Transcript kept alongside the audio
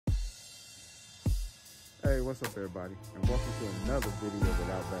Hey, what's up everybody, and welcome to another video with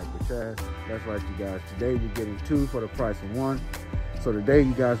Outback with Chaz. That's right, you guys. Today we're getting 2 for the price of 1. So today,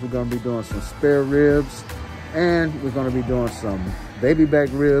 you guys, we're going to be doing some spare ribs, and we're going to be doing some BabyBack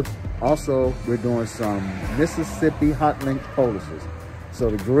ribs. Also, we're doing some Mississippi hot link policies. So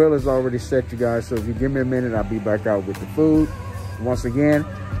the grill is already set, you guys. So if you give me a minute, I'll be back out with the food. Once again,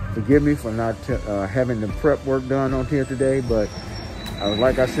 forgive me for not having the prep work done on here today, but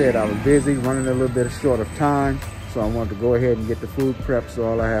like I said, I was busy, running a little bit short of time, so I wanted to go ahead and get the food prepped. So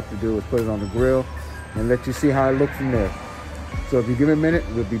all I have to do is put it on the grill and let you see how it looks from there. So if you give me a minute,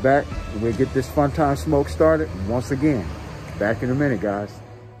 we'll be back and we'll get this fun time smoke started. And once again, back in a minute, guys.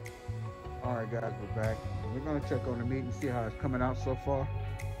 All right, guys, we're back. We're gonna check on the meat and see how it's coming out so far.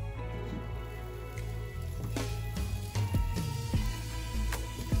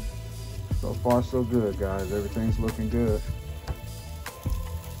 So far, so good, guys. Everything's looking good.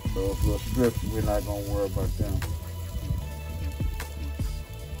 Those little strips, we're not gonna worry about them.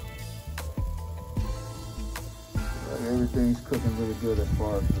 But everything's cooking really good as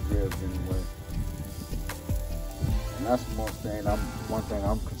far as the ribs anyway. And that's the one thing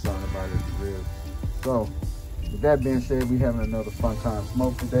I'm concerned about is the ribs. So, with that being said, we're having another fun time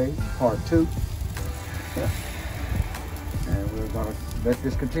smoke today, part 2. And we're gonna let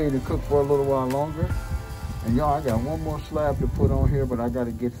this continue to cook for a little while longer. And y'all, I got one more slab to put on here, but I got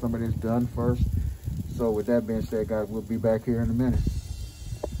to get some of this done first. So with that being said, guys, we'll be back here in a minute.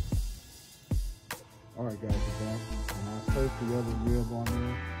 All right, guys, we're back. And I placed the other rib on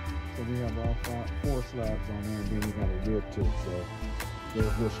there. So we have all 4 slabs on there, and then we got a rib too. So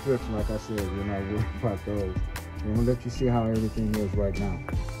those little strips, like I said, we're not worried about those. I'm going to let you see how everything is right now.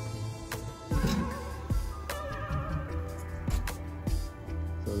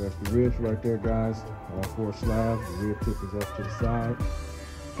 So that's the ribs right there, guys. All 4 slabs. The rib tip is up to the side.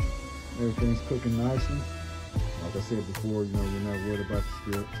 Everything's cooking nicely. Like I said before, you know, you're not worried about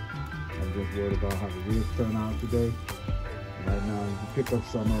the strips. I'm just worried about how the ribs turn out today. Right now, you can pick up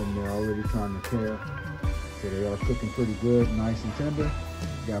some of them. They're already trying to tear. So they are cooking pretty good, nice and tender.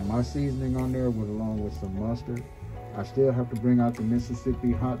 Got my seasoning on there along with some mustard. I still have to bring out the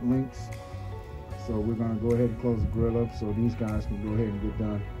Mississippi hot links. So we're gonna go ahead and close the grill up so these guys can go ahead and get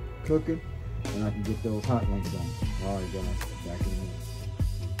done cooking, and I can get those hot links on. All right, guys, back in a minute.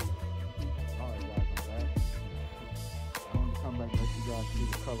 All right, guys, I'm back. I want to come back and let you guys see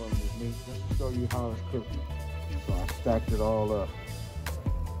the color of this meat, just to show you how it's cooking. So I stacked it all up.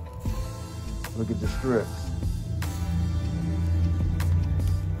 Look at the strips.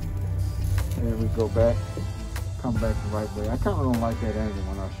 And we go back, come back the right way. I kind of don't like that angle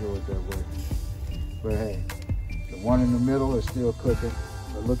when I show it that way. But hey, the one in the middle is still cooking.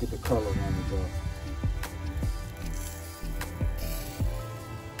 But look at the color on it though.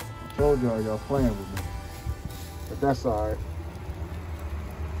 I told y'all playing with me. But that's alright.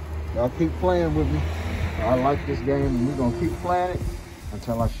 Y'all keep playing with me. I like this game and we're gonna keep playing it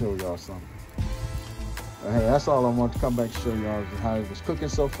until I show y'all something. But hey, that's all I want to come back to show y'all is how it's cooking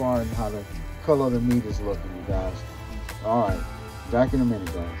so far and how the color of the meat is looking, you guys. Alright, back in a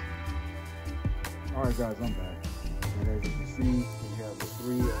minute, guys. All right, guys, I'm back. And as you can see, we have the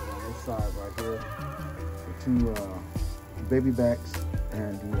 3 on this side right here. The 2 BabyBacks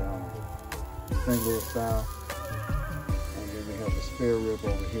and the St. Louis style. And then we have the spare rib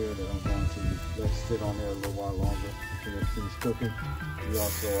over here that I'm going to let sit on there a little while longer until it finishes cooking. We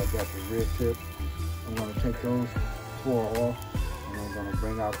also got the rib tip. I'm going to take those 4 off, and I'm going to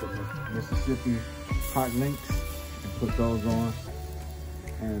bring out the Mississippi hot links and put those on.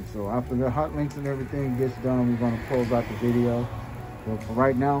 And so after the hot links and everything gets done, we're going to close out the video. But for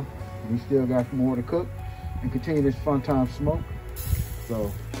right now, we still got more to cook and continue this fun time smoke.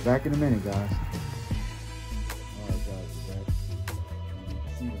 So back in a minute, guys. All right, guys, we're back. And you can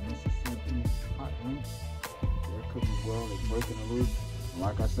see the Mississippi hot links. They're cooking well. They're breaking loose. And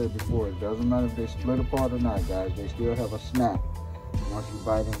like I said before, it doesn't matter if they split apart or not, guys. They still have a snap once you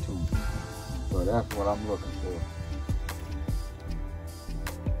bite into them. So that's what I'm looking for.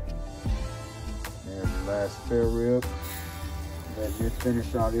 Last spare rib. Let this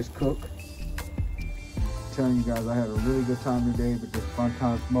finish out this cook. I'm telling you guys, I had a really good time today with this fun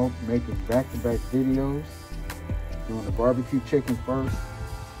time smoke, making back-to-back videos, doing the barbecue chicken first,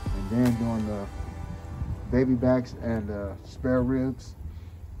 and then doing the BabyBacks and the spare ribs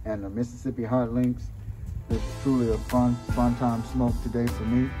and the Mississippi hot links. This was truly a fun time smoke today for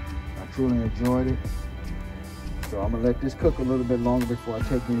me. I truly enjoyed it. So I'm gonna let this cook a little bit longer before I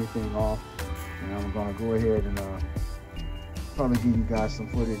take anything off. And I'm gonna go ahead and probably give you guys some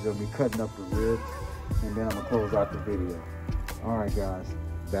footage of me cutting up the ribs, and then I'm gonna close out the video. All right, guys,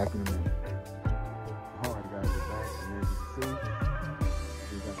 back in a minute. All right.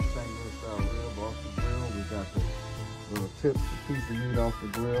 got the little tip, the piece of meat off the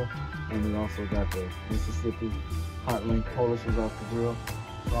grill, and we also got the Mississippi hot link polishes off the grill.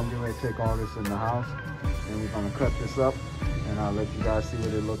 So I'm getting ready to take all this in the house, and we're gonna cut this up, and I'll let you guys see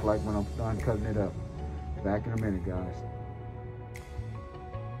what it look like when I'm done cutting it up. Back in a minute, guys.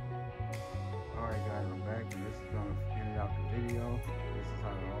 All right, guys, I'm back, and this is gonna end out the video. This is how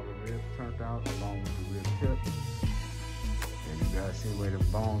all the ribs turned out, along with the rib tip. And you guys see where the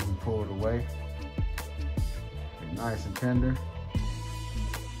bones were pulled away. They're nice and tender.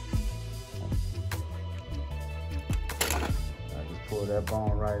 I just pulled that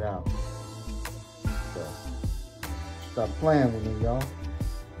bone right out. So, stop playing with me, y'all.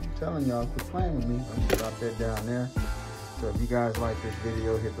 I'm telling y'all, quit playing with me. I'm gonna drop that down there. So if you guys like this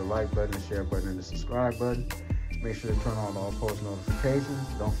video, hit the like button, the share button, and the subscribe button. Make sure to turn on all post notifications.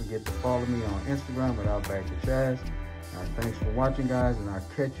 Don't forget to follow me on Instagram at BabyBack. Thanks for watching, guys, and I'll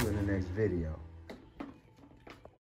catch you in the next video.